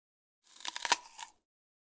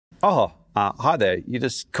Hi there. You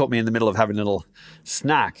just caught me in the middle of having a little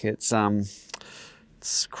snack. It's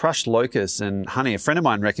crushed locusts and honey. A friend of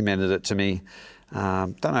mine recommended it to me.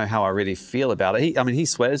 Don't know how I really feel about it. He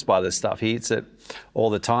swears by this stuff. He eats it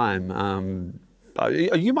all the time.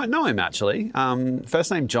 You might know him, actually.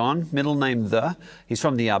 First name John, middle name The. He's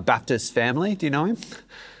from the Baptist family. Do you know him?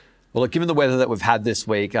 Well, given the weather that we've had this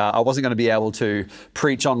week, I wasn't going to be able to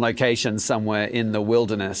preach on location somewhere in the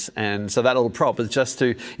wilderness. And so that little prop is just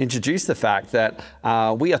to introduce the fact that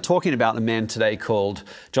we are talking about a man today called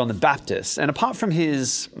John the Baptist. And apart from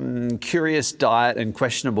his curious diet and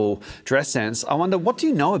questionable dress sense, I wonder, what do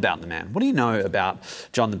you know about the man? What do you know about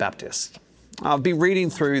John the Baptist? I've been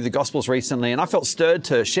reading through the Gospels recently and I felt stirred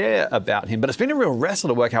to share about him, but it's been a real wrestle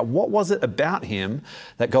to work out what was it about him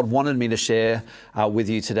that God wanted me to share with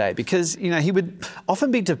you today. Because, he would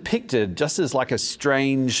often be depicted just as like a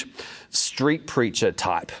strange street preacher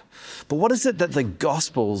type. But what is it that the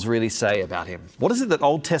Gospels really say about him? What is it that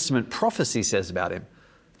Old Testament prophecy says about him?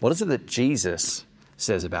 What is it that Jesus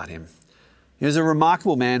says about him? He was a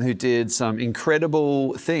remarkable man who did some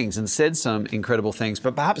incredible things and said some incredible things,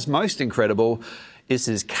 but perhaps most incredible is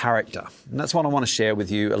his character. And that's what I want to share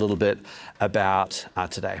with you a little bit about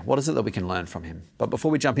today. What is it that we can learn from him? But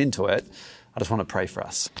before we jump into it, I just want to pray for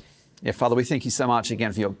us. Yeah, Father, we thank you so much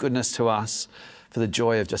again for your goodness to us, for the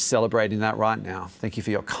joy of just celebrating that right now. Thank you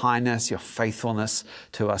for your kindness, your faithfulness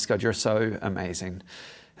to us. God, you're so amazing.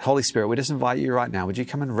 Holy Spirit, we just invite you right now. Would you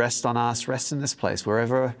come and rest on us, rest in this place,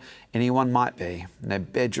 wherever anyone might be, in their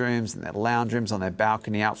bedrooms, in their lounge rooms, on their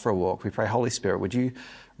balcony, out for a walk. We pray, Holy Spirit, would you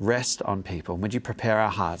rest on people? Would you prepare our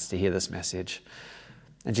hearts to hear this message?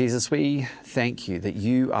 And Jesus, we thank you that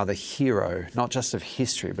you are the hero, not just of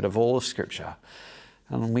history, but of all of Scripture.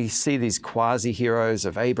 And we see these quasi-heroes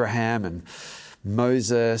of Abraham and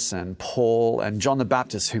Moses and Paul and John the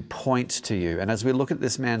Baptist who point to you. And as we look at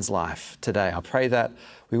this man's life today, I pray that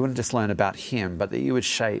we wouldn't just learn about him, but that you would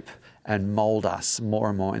shape and mold us more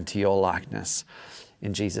and more into your likeness.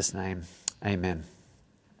 In Jesus' name, amen.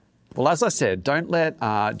 Well, as I said, don't let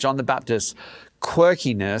John the Baptist's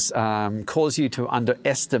quirkiness cause you to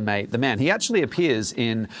underestimate the man. He actually appears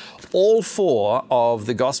in all four of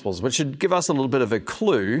the Gospels, which should give us a little bit of a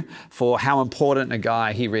clue for how important a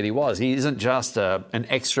guy he really was. He isn't just an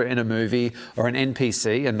extra in a movie or an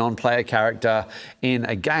NPC, a non-player character in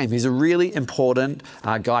a game. He's a really important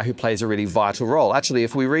guy who plays a really vital role. Actually,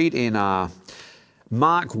 if we read in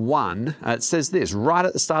Mark 1, it says this, right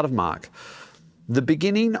at the start of Mark: the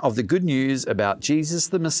beginning of the good news about Jesus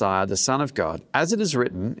the Messiah, the Son of God. As it is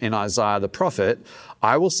written in Isaiah the prophet,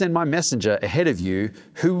 I will send my messenger ahead of you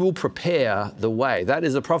who will prepare the way. That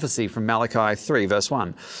is a prophecy from Malachi 3, verse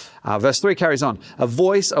 1. Verse 3 carries on. A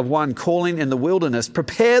voice of one calling in the wilderness,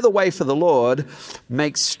 prepare the way for the Lord,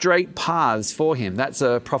 make straight paths for him. That's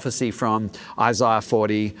a prophecy from Isaiah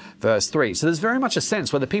 40, verse 3. So there's very much a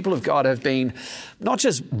sense where the people of God have been not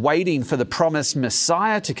just waiting for the promised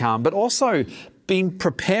Messiah to come, but also been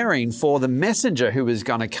preparing for the messenger who is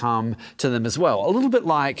going to come to them as well. A little bit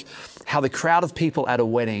like how the crowd of people at a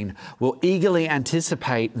wedding will eagerly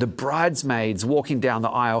anticipate the bridesmaids walking down the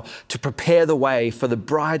aisle to prepare the way for the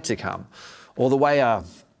bride to come, or the way a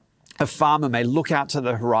farmer may look out to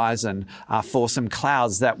the horizon for some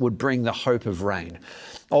clouds that would bring the hope of rain.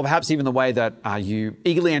 Or perhaps even the way that you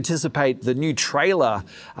eagerly anticipate the new trailer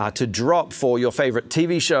to drop for your favorite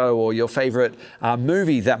TV show or your favorite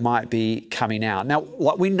movie that might be coming out. Now,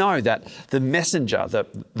 we know that the messenger,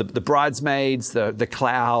 the bridesmaids, the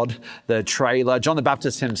cloud, the trailer, John the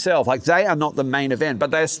Baptist himself, they are not the main event, but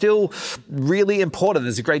they're still really important.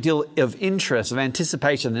 There's a great deal of interest, of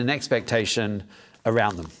anticipation and expectation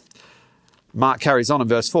around them. Mark carries on in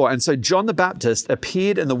verse 4. And so John the Baptist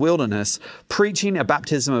appeared in the wilderness, preaching a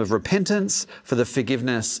baptism of repentance for the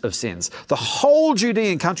forgiveness of sins. The whole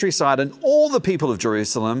Judean countryside and all the people of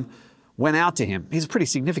Jerusalem went out to him. He's a pretty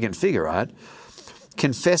significant figure, right?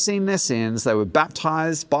 Confessing their sins, they were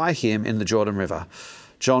baptized by him in the Jordan River.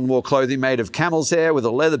 John wore clothing made of camel's hair with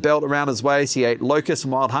a leather belt around his waist. He ate locusts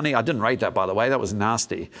and wild honey. I didn't rate that, by the way. That was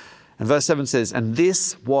nasty. And verse 7 says, and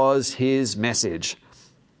this was his message.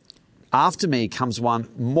 After me comes one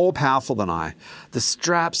more powerful than I, the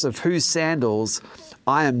straps of whose sandals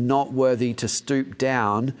I am not worthy to stoop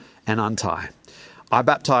down and untie. I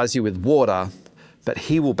baptize you with water, but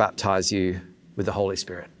he will baptize you with the Holy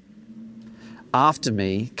Spirit. After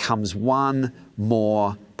me comes one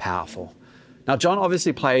more powerful. Now, John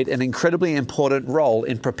obviously played an incredibly important role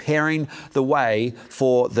in preparing the way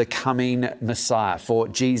for the coming Messiah, for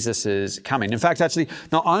Jesus' coming. In fact, actually,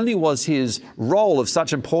 not only was his role of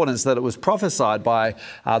such importance that it was prophesied by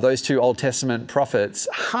those two Old Testament prophets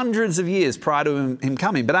hundreds of years prior to him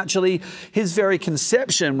coming, but actually his very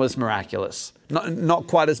conception was miraculous. Not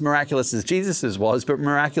quite as miraculous as Jesus's was, but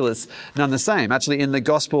miraculous none the same. Actually, in the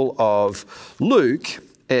Gospel of Luke,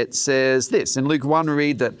 it says this. In Luke 1, we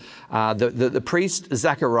read that the priest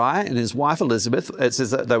Zachariah and his wife Elizabeth, it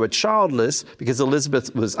says that they were childless because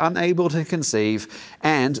Elizabeth was unable to conceive,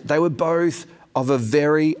 and they were both of a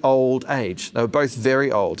very old age. They were both very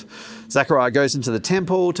old. Zechariah goes into the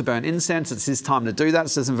temple to burn incense. It's his time to do that. It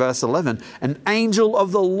says in verse 11, an angel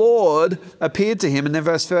of the Lord appeared to him. And then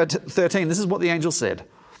verse 13, this is what the angel said.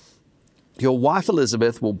 Your wife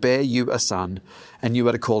Elizabeth will bear you a son, and you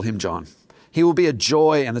are to call him John. He will be a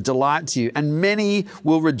joy and a delight to you, and many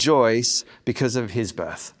will rejoice because of his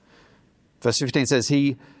birth. Verse 15 says,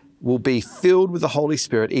 he will be filled with the Holy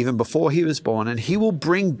Spirit even before he was born, and he will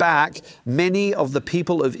bring back many of the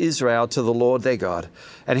people of Israel to the Lord their God.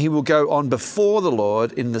 And he will go on before the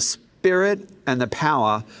Lord in the spirit and the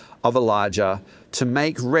power of Elijah to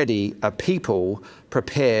make ready a people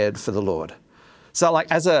prepared for the Lord. So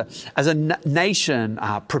like as a nation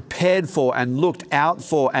prepared for and looked out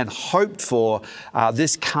for and hoped for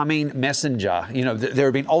this coming messenger, there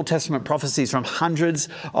have been Old Testament prophecies from hundreds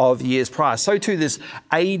of years prior. So too this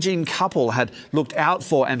aging couple had looked out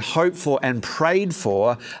for and hoped for and prayed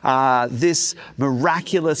for this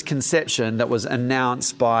miraculous conception that was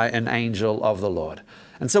announced by an angel of the Lord.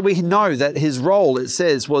 And so we know that his role, it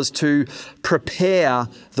says, was to prepare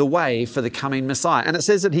the way for the coming Messiah. And it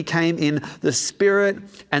says that he came in the spirit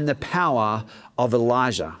and the power of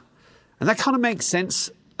Elijah. And that kind of makes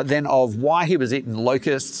sense then of why he was eating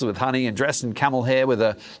locusts with honey and dressed in camel hair with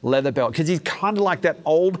a leather belt, because he's kind of like that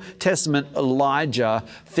Old Testament Elijah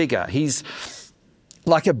figure. He's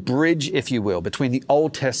like a bridge, if you will, between the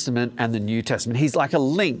Old Testament and the New Testament. He's like a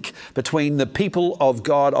link between the people of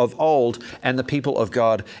God of old and the people of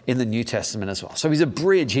God in the New Testament as well. So he's a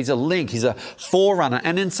bridge, he's a link, he's a forerunner.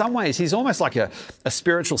 And in some ways, he's almost like a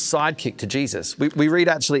spiritual sidekick to Jesus. We read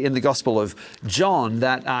actually in the Gospel of John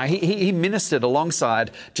that he ministered alongside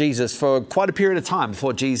Jesus for quite a period of time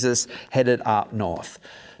before Jesus headed up north.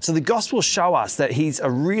 So the Gospels show us that he's a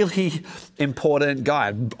really important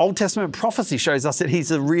guy. Old Testament prophecy shows us that he's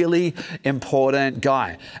a really important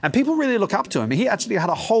guy. And people really look up to him. He actually had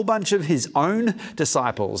a whole bunch of his own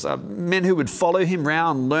disciples, men who would follow him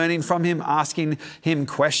around, learning from him, asking him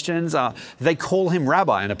questions. They call him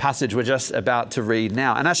Rabbi in a passage we're just about to read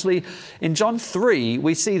now. And actually, in John 3,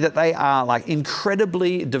 we see that they are like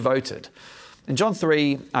incredibly devoted. In John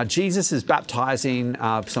 3, Jesus is baptizing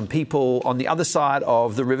some people on the other side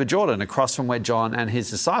of the River Jordan, across from where John and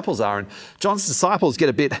his disciples are. And John's disciples get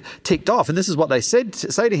a bit ticked off. And this is what they say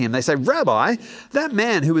to him. They say, Rabbi, that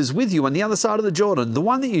man who is with you on the other side of the Jordan, the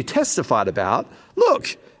one that you testified about,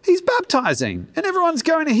 look, he's baptizing and everyone's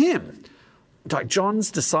going to him. Like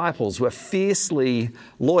John's disciples were fiercely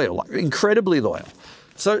loyal, like incredibly loyal.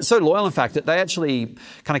 So loyal, in fact, that they actually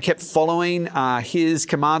kind of kept following his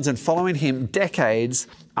commands and following him decades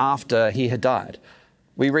after he had died.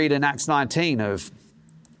 We read in Acts 19 of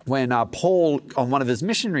when Paul, on one of his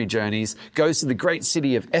missionary journeys, goes to the great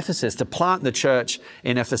city of Ephesus to plant the church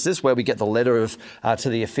in Ephesus, where we get the letter to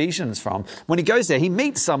the Ephesians from. When he goes there, he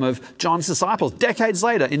meets some of John's disciples. Decades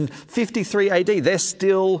later, in 53 AD, they're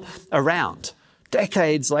still around.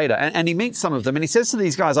 Decades later. And he meets some of them and he says to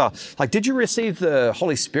these guys, did you receive the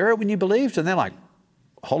Holy Spirit when you believed? And they're like,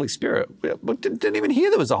 Holy Spirit? We didn't even hear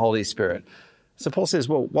there was a Holy Spirit. So Paul says,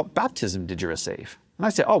 well, what baptism did you receive? And I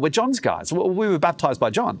say, we're John's guys. Well, we were baptized by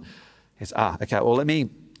John. He says, okay, well, let me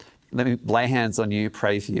lay hands on you,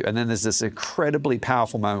 pray for you. And then there's this incredibly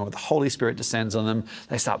powerful moment where the Holy Spirit descends on them.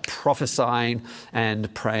 They start prophesying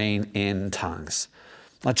and praying in tongues.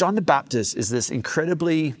 Now, John the Baptist is this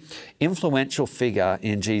incredibly influential figure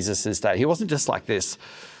in Jesus' day. He wasn't just like this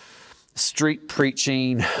street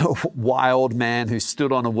preaching wild man who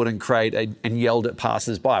stood on a wooden crate and yelled at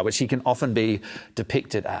passers-by, which he can often be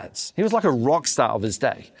depicted as. He was like a rock star of his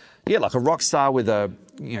day. Yeah, like a rock star with a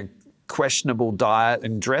questionable diet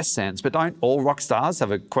and dress sense. But don't all rock stars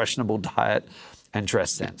have a questionable diet and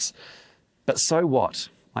dress sense? But so what?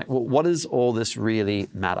 What does all this really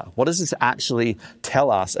matter? What does this actually tell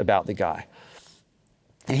us about the guy?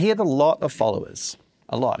 And he had a lot of followers,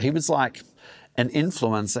 a lot. He was like an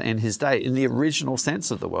influencer in his day, in the original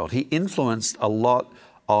sense of the word. He influenced a lot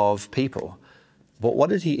of people. But what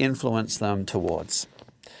did he influence them towards?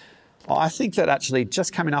 Well, I think that actually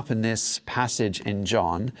just coming up in this passage in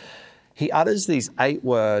John he utters these 8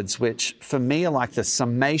 words, which for me are like the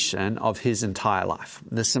summation of his entire life,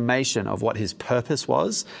 the summation of what his purpose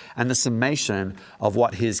was and the summation of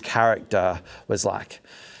what his character was like.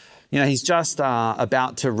 You know, he's just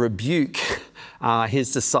about to rebuke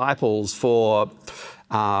his disciples for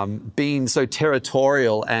being so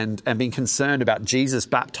territorial and being concerned about Jesus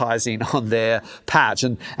baptizing on their patch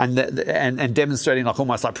and demonstrating like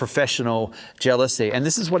almost like professional jealousy. And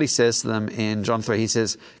this is what he says to them in John 3. He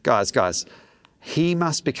says, guys, he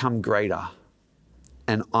must become greater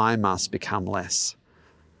and I must become less.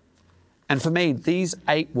 And for me, these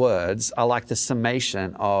 8 words are like the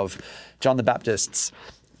summation of John the Baptist's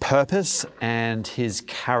purpose and his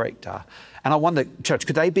character. And I wonder, church,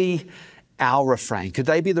 could they be our refrain? Could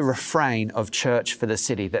they be the refrain of church for the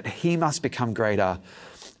city, that he must become greater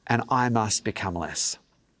and I must become less?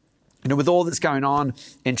 You know, with all that's going on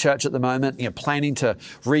in church at the moment, you know, planning to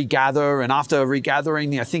regather, and after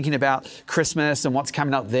regathering, you know, thinking about Christmas and what's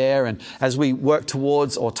coming up there, and as we work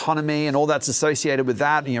towards autonomy and all that's associated with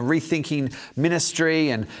that, you know, rethinking ministry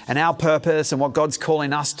and our purpose and what God's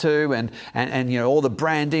calling us to, and you know, all the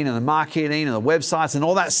branding and the marketing and the websites and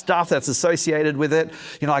all that stuff that's associated with it.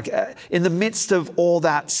 You know, like in the midst of all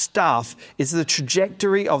that stuff is the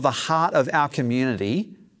trajectory of the heart of our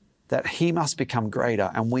community, that he must become greater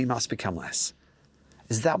and we must become less.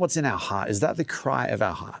 Is that what's in our heart? Is that the cry of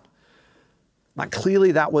our heart? Like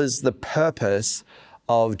clearly that was the purpose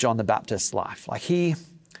of John the Baptist's life. Like he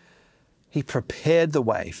prepared the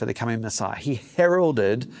way for the coming Messiah. He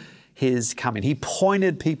heralded his coming. He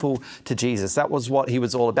pointed people to Jesus. That was what he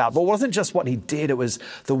was all about. But it wasn't just what he did, it was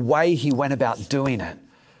the way he went about doing it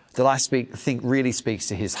that I think really speaks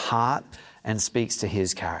to his heart and speaks to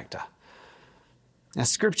his character. Now,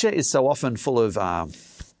 Scripture is so often full of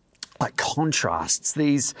like contrasts,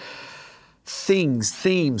 these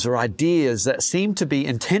themes or ideas that seem to be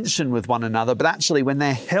in tension with one another, but actually when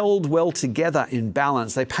they're held well together in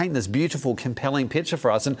balance, they paint this beautiful, compelling picture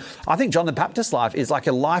for us. And I think John the Baptist's life is like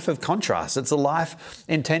a life of contrast. It's a life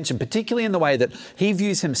in tension, particularly in the way that he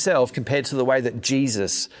views himself compared to the way that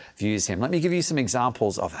Jesus views him. Let me give you some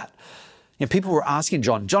examples of that. You know, people were asking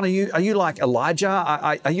John, are you like Elijah?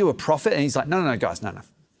 Are you a prophet? And he's like, no, guys, no.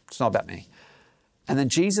 It's not about me. And then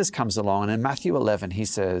Jesus comes along, and in Matthew 11, he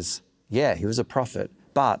says, yeah, he was a prophet,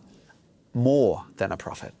 but more than a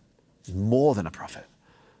prophet. More than a prophet.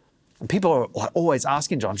 And people are like always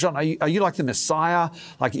asking John, are you like the Messiah?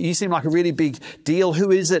 Like, you seem like a really big deal. Who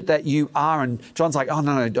is it that you are? And John's like, oh,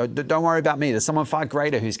 no, don't worry about me. There's someone far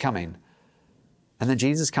greater who's coming. And then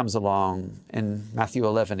Jesus comes along in Matthew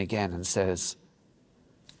 11 again and says,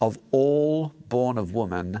 of all born of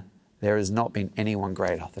woman, there has not been anyone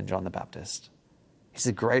greater than John the Baptist. He's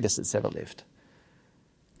the greatest that's ever lived.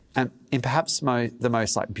 And in perhaps the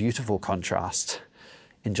most like beautiful contrast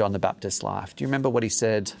in John the Baptist's life, do you remember what he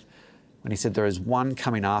said when he said, there is one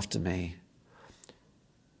coming after me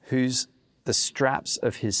whose the straps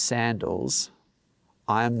of his sandals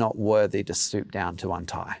I am not worthy to stoop down to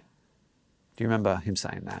untie? Do you remember him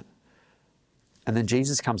saying that? And then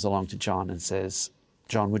Jesus comes along to John and says,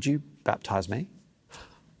 John, would you baptize me?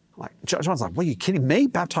 Like, John's like, what, are you kidding me?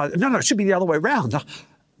 Baptize? No, it should be the other way around.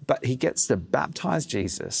 But he gets to baptize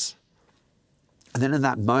Jesus. And then in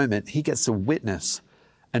that moment, he gets to witness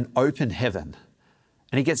an open heaven.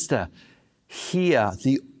 And he gets to hear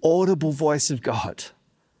the audible voice of God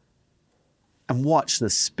and watch the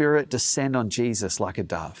Spirit descend on Jesus like a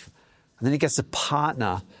dove. And then he gets to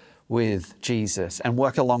partner with Jesus and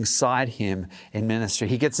work alongside him in ministry.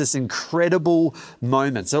 He gets this incredible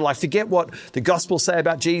moment. So like, forget what the Gospels say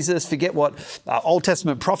about Jesus, forget what Old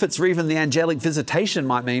Testament prophets or even the angelic visitation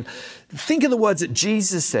might mean. Think of the words that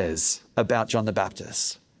Jesus says about John the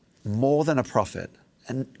Baptist. More than a prophet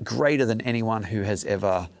and greater than anyone who has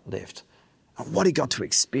ever lived. And what he got to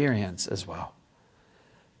experience as well.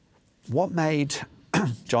 What made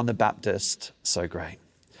John the Baptist so great?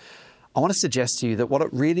 I want to suggest to you that what it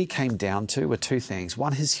really came down to were 2 things.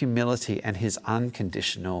 One, his humility and his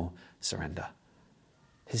unconditional surrender.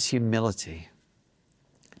 His humility.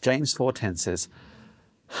 James 4:10 says,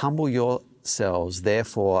 humble yourselves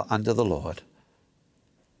therefore under the Lord,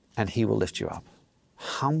 and he will lift you up.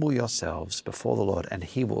 Humble yourselves before the Lord, and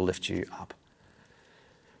he will lift you up.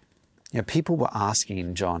 You know, people were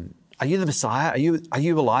asking John, are you the Messiah? Are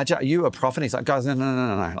you Elijah? Are you a prophet? He's like, guys,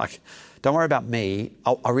 no. Like, don't worry about me.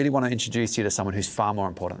 I really want to introduce you to someone who's far more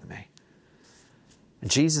important than me. And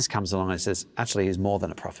Jesus comes along and says, actually, he's more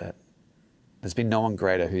than a prophet. There's been no one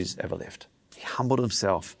greater who's ever lived. He humbled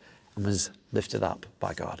himself and was lifted up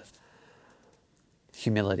by God.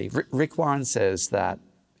 Humility. Rick Warren says that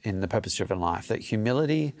in The Purpose-Driven Life, that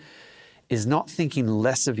humility is not thinking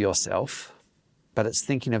less of yourself, but it's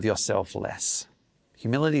thinking of yourself less.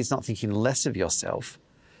 Humility is not thinking less of yourself,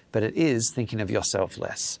 but it is thinking of yourself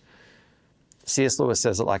less. C.S. Lewis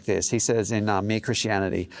says it like this. He says in Mere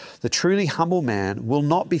Christianity, the truly humble man will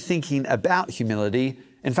not be thinking about humility.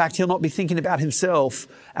 In fact, he'll not be thinking about himself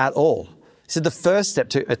at all. He said the first step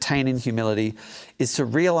to attaining humility is to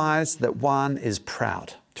realize that one is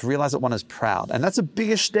proud. To realize that one is proud. And that's a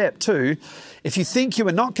bigger step too. If you think you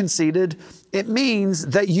are not conceited, it means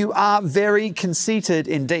that you are very conceited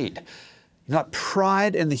indeed. You know,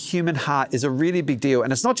 pride in the human heart is a really big deal.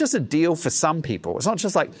 And it's not just a deal for some people. It's not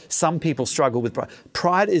just like some people struggle with pride.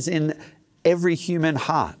 Pride is in every human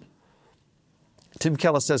heart. Tim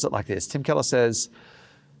Keller says it like this. Tim Keller says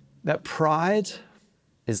that pride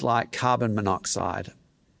is like carbon monoxide.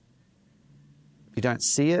 You don't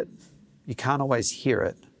see it. You can't always hear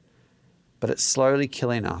it, but it's slowly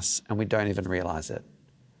killing us and we don't even realize it.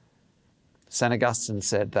 St. Augustine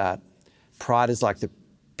said that pride is like the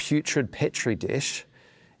putrid petri dish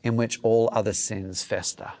in which all other sins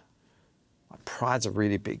fester. Pride's a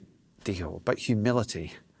really big deal, but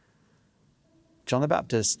humility. John the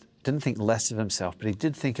Baptist didn't think less of himself, but he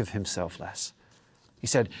did think of himself less. He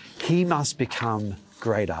said, he must become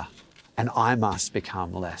greater and I must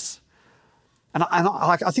become less. And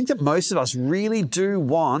I think that most of us really do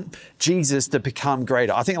want Jesus to become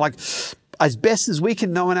greater. I think as best as we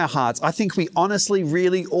can know in our hearts, I think we honestly,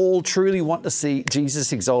 really, all truly want to see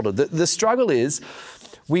Jesus exalted. The struggle is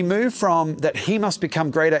we move from that he must become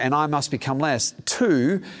greater and I must become less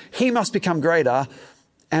to he must become greater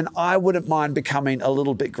and I wouldn't mind becoming a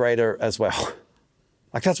little bit greater as well.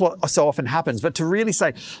 Like that's what so often happens. But to really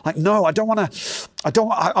say, like, no, I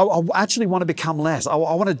actually want to become less. I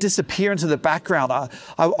want to disappear into the background. I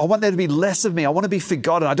want there to be less of me. I want to be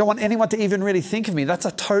forgotten. I don't want anyone to even really think of me. That's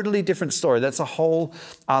a totally different story. That's a whole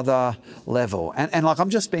other level. And like, I'm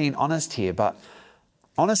just being honest here, but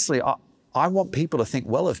honestly, I want people to think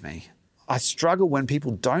well of me. I struggle when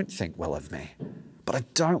people don't think well of me, but I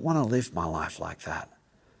don't want to live my life like that.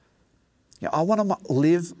 You know, I want to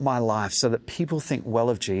live my life so that people think well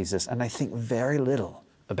of Jesus and they think very little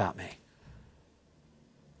about me.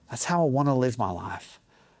 That's how I want to live my life.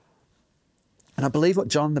 And I believe what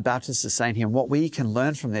John the Baptist is saying here and what we can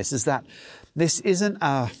learn from this is that this isn't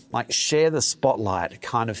a like share the spotlight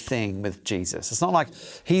kind of thing with Jesus. It's not like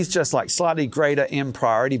he's just like slightly greater in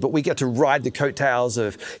priority, but we get to ride the coattails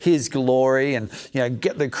of his glory and, you know,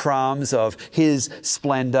 get the crumbs of his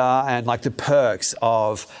splendor and like the perks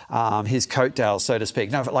of his coattails, so to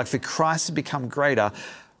speak. No, like for Christ to become greater,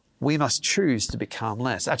 we must choose to become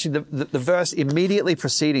less. Actually, the verse immediately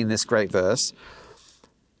preceding this great verse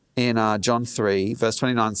in John 3, verse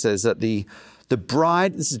 29 says that the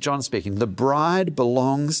bride, this is John speaking, the bride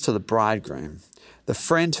belongs to the bridegroom. The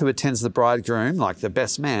friend who attends the bridegroom, like the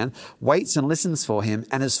best man, waits and listens for him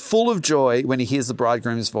and is full of joy when he hears the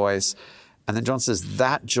bridegroom's voice. And then John says,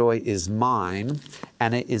 that joy is mine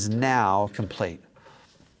and it is now complete.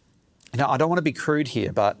 You know, I don't want to be crude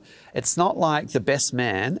here, but it's not like the best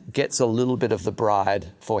man gets a little bit of the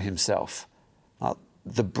bride for himself.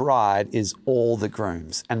 The bride is all the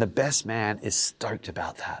groom's, and the best man is stoked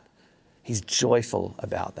about that. He's joyful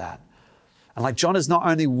about that. And like John is not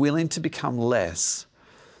only willing to become less,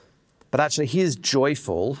 but actually he is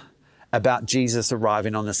joyful about Jesus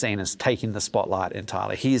arriving on the scene and taking the spotlight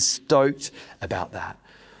entirely. He is stoked about that.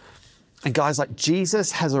 And guys, like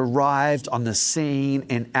Jesus has arrived on the scene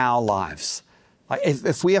in our lives. Like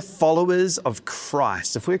if we are followers of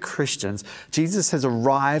Christ, if we're Christians, Jesus has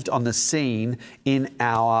arrived on the scene in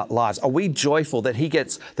our lives. Are we joyful that he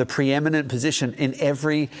gets the preeminent position in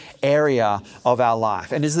every area of our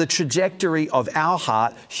life? And is the trajectory of our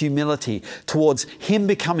heart humility towards him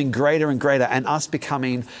becoming greater and greater and us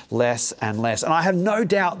becoming less and less? And I have no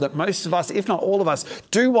doubt that most of us, if not all of us,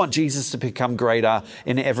 do want Jesus to become greater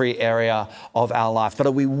in every area of our life. But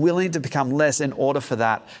are we willing to become less in order for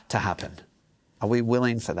that to happen? Are we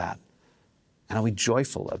willing for that? And are we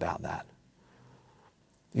joyful about that?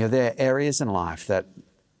 You know, there are areas in life that,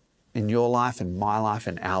 in your life, in my life,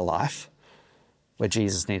 in our life, where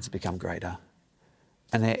Jesus needs to become greater.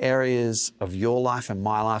 And there are areas of your life and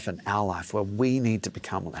my life and our life where we need to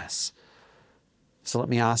become less. So let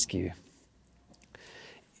me ask you,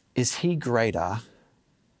 is he greater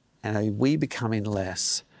and are we becoming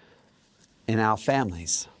less in our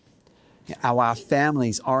families? Are our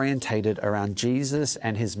families orientated around Jesus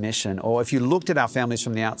and his mission? Or if you looked at our families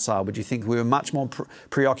from the outside, would you think we were much more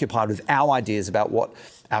preoccupied with our ideas about what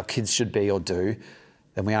our kids should be or do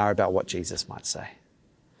than we are about what Jesus might say?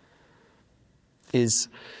 Is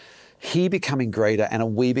he becoming greater and are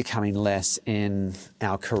we becoming less in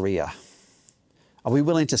our career? Are we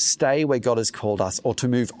willing to stay where God has called us or to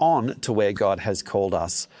move on to where God has called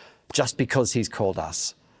us just because he's called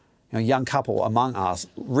us? A young couple among us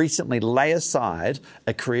recently lay aside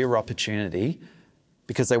a career opportunity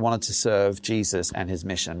because they wanted to serve Jesus and his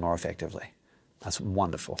mission more effectively. That's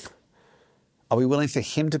wonderful. Are we willing for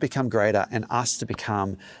him to become greater and us to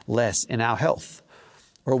become less in our health?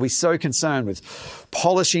 Or are we so concerned with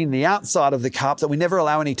polishing the outside of the cup that we never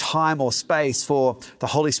allow any time or space for the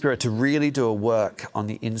Holy Spirit to really do a work on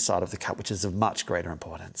the inside of the cup, which is of much greater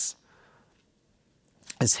importance?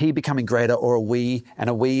 Is he becoming greater, or are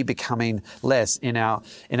we becoming less in our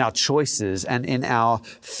choices and in our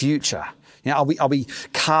future? Are we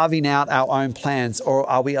carving out our own plans, or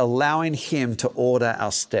are we allowing him to order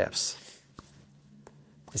our steps?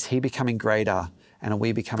 Is he becoming greater, and are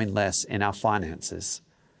we becoming less in our finances?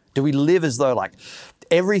 Do we live as though like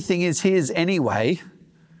everything is his anyway?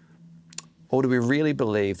 Or do we really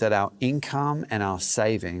believe that our income and our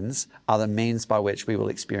savings are the means by which we will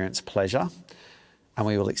experience pleasure and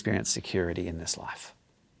we will experience security in this life?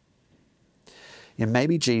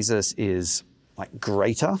 Maybe Jesus is like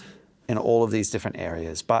greater in all of these different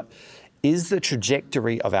areas, but is the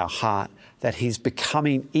trajectory of our heart that he's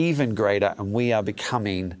becoming even greater and we are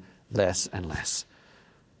becoming less and less?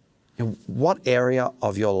 In what area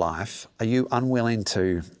of your life are you unwilling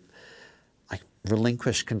to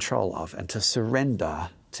relinquish control of and to surrender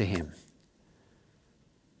to him?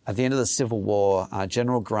 At the end of the Civil War,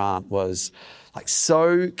 General Grant was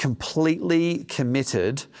so completely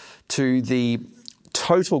committed to the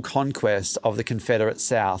total conquest of the Confederate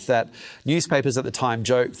South that newspapers at the time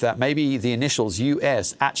joked that maybe the initials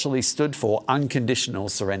US actually stood for unconditional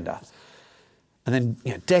surrender. And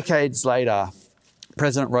then decades later,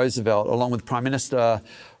 President Roosevelt, along with Prime Minister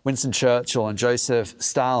Winston Churchill and Joseph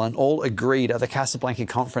Stalin, all agreed at the Casablanca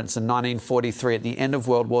Conference in 1943 at the end of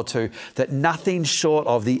World War II that nothing short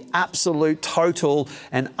of the absolute, total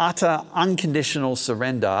and utter unconditional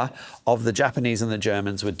surrender of the Japanese and the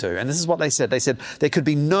Germans would do. And this is what they said. They said there could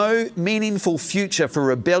be no meaningful future for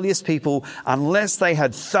rebellious people unless they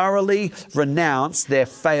had thoroughly renounced their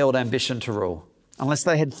failed ambition to rule. Unless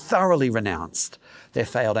they had thoroughly renounced their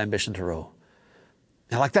failed ambition to rule.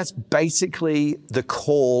 Now, that's basically the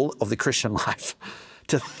call of the Christian life,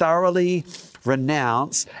 to thoroughly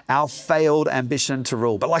renounce our failed ambition to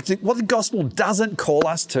rule. But what the gospel doesn't call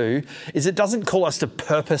us to is it doesn't call us to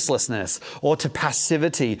purposelessness or to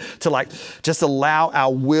passivity, to just allow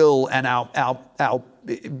our will and our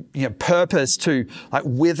purpose to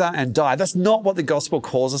wither and die. That's not what the gospel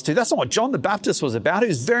calls us to. That's not what John the Baptist was about. He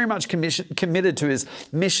was very much committed to his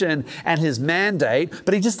mission and his mandate,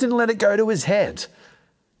 but he just didn't let it go to his head.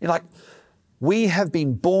 We have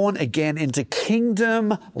been born again into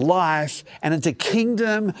kingdom life and into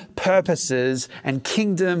kingdom purposes and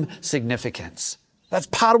kingdom significance. That's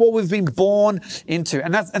part of what we've been born into.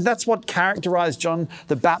 And that's what characterized John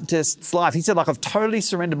the Baptist's life. He said, I've totally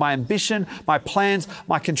surrendered my ambition, my plans,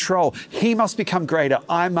 my control. He must become greater.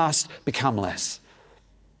 I must become less.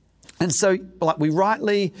 And so we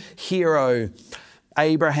rightly hero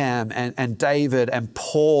Abraham and David and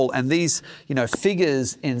Paul and these,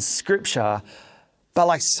 figures in Scripture.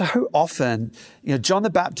 But so often, John the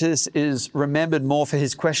Baptist is remembered more for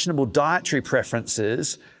his questionable dietary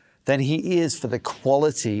preferences than he is for the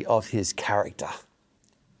quality of his character.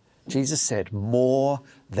 Jesus said, more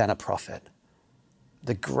than a prophet,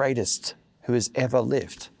 the greatest who has ever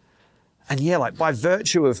lived. And by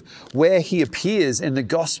virtue of where he appears in the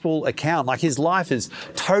gospel account, his life is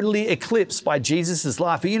totally eclipsed by Jesus'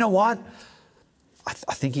 life. But you know what?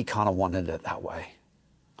 I think he kind of wanted it that way.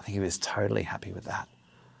 I think he was totally happy with that.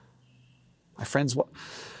 My friends,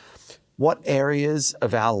 what areas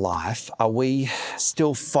of our life are we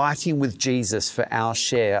still fighting with Jesus for our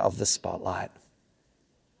share of the spotlight?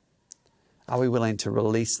 Are we willing to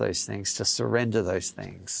release those things, to surrender those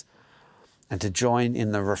things? And to join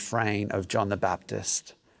in the refrain of John the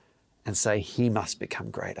Baptist and say, he must become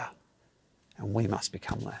greater and we must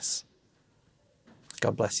become less.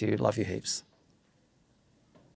 God bless you. Love you heaps.